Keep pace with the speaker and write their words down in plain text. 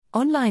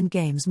Online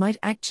games might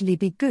actually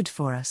be good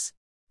for us.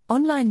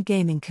 Online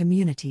gaming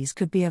communities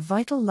could be a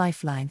vital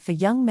lifeline for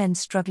young men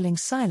struggling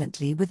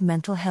silently with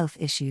mental health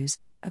issues,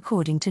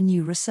 according to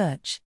new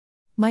research.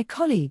 My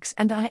colleagues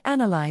and I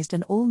analyzed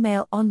an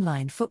all-male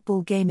online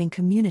football gaming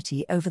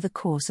community over the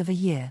course of a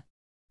year.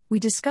 We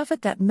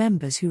discovered that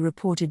members who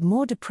reported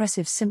more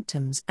depressive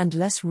symptoms and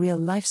less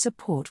real-life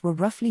support were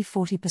roughly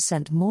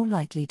 40% more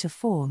likely to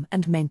form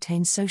and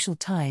maintain social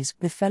ties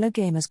with fellow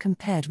gamers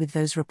compared with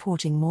those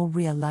reporting more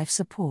real-life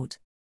support.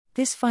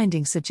 This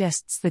finding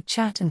suggests the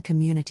chat and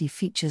community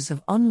features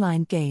of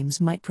online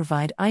games might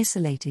provide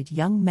isolated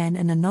young men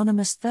an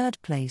anonymous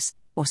third place,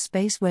 or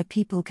space where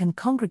people can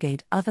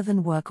congregate other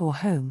than work or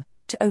home,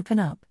 to open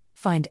up,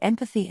 find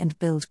empathy and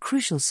build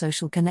crucial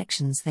social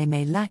connections they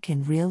may lack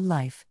in real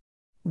life.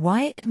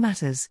 Why it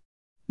matters.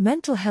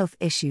 Mental health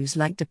issues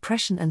like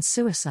depression and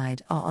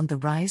suicide are on the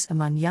rise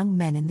among young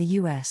men in the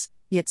US,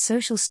 yet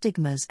social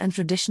stigmas and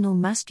traditional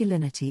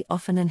masculinity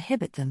often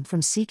inhibit them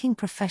from seeking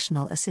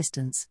professional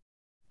assistance.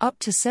 Up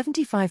to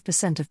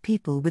 75% of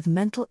people with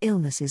mental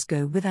illnesses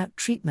go without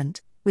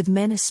treatment, with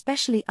men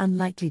especially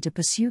unlikely to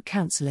pursue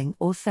counseling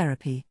or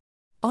therapy.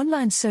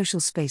 Online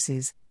social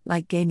spaces,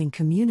 like gaming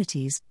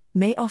communities,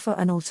 may offer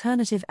an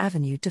alternative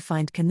avenue to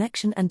find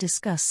connection and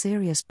discuss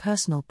serious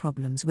personal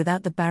problems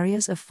without the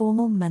barriers of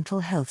formal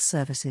mental health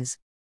services.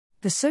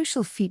 The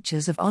social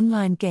features of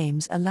online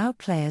games allow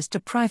players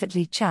to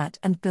privately chat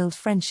and build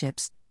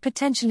friendships,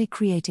 potentially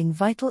creating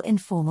vital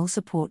informal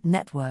support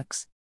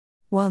networks.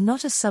 While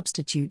not a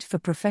substitute for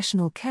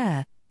professional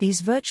care, these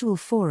virtual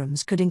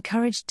forums could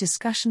encourage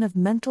discussion of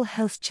mental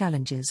health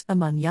challenges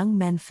among young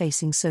men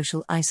facing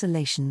social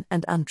isolation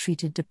and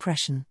untreated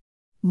depression.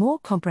 More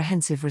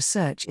comprehensive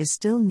research is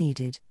still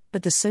needed,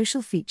 but the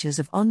social features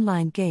of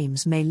online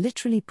games may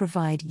literally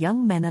provide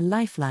young men a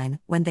lifeline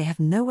when they have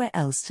nowhere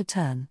else to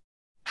turn.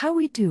 How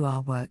we do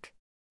our work.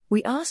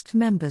 We asked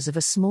members of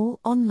a small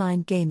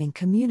online gaming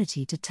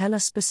community to tell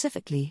us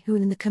specifically who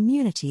in the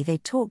community they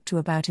talked to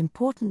about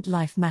important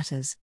life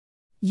matters.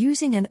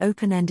 Using an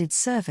open-ended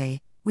survey,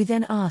 we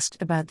then asked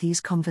about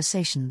these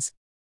conversations.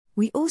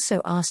 We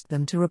also asked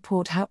them to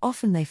report how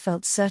often they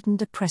felt certain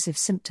depressive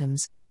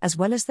symptoms, as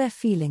well as their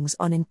feelings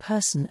on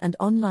in-person and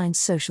online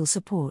social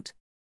support.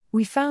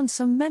 We found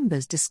some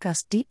members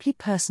discussed deeply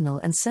personal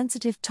and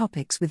sensitive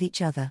topics with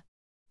each other.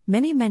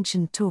 Many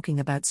mentioned talking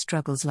about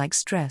struggles like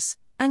stress,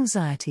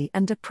 anxiety,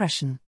 and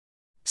depression.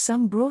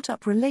 Some brought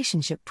up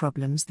relationship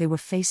problems they were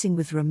facing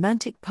with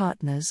romantic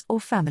partners or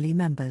family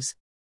members.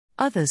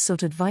 Others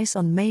sought advice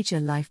on major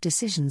life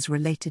decisions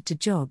related to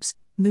jobs,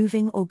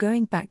 moving or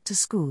going back to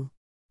school.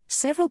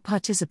 Several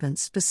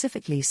participants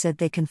specifically said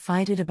they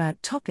confided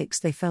about topics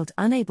they felt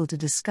unable to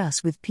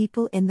discuss with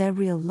people in their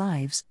real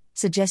lives,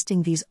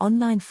 suggesting these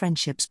online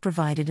friendships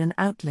provided an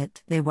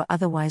outlet they were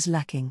otherwise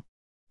lacking.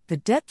 The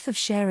depth of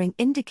sharing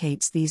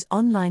indicates these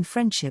online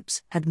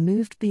friendships had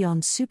moved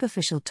beyond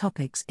superficial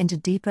topics into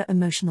deeper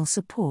emotional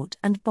support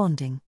and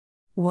bonding.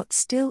 What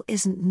still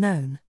isn't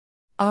known.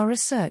 Our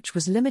research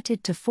was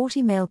limited to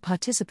 40 male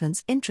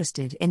participants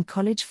interested in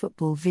college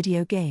football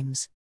video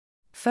games.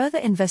 Further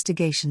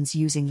investigations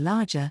using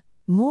larger,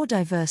 more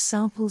diverse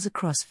samples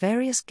across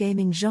various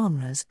gaming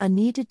genres are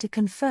needed to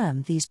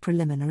confirm these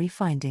preliminary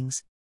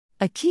findings.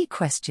 A key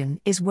question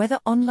is whether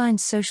online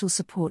social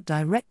support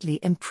directly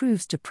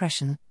improves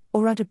depression,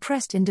 or are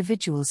depressed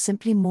individuals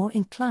simply more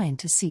inclined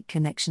to seek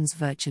connections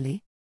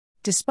virtually?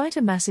 Despite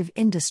a massive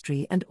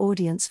industry and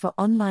audience for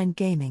online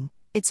gaming,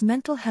 its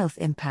mental health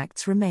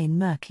impacts remain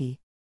murky.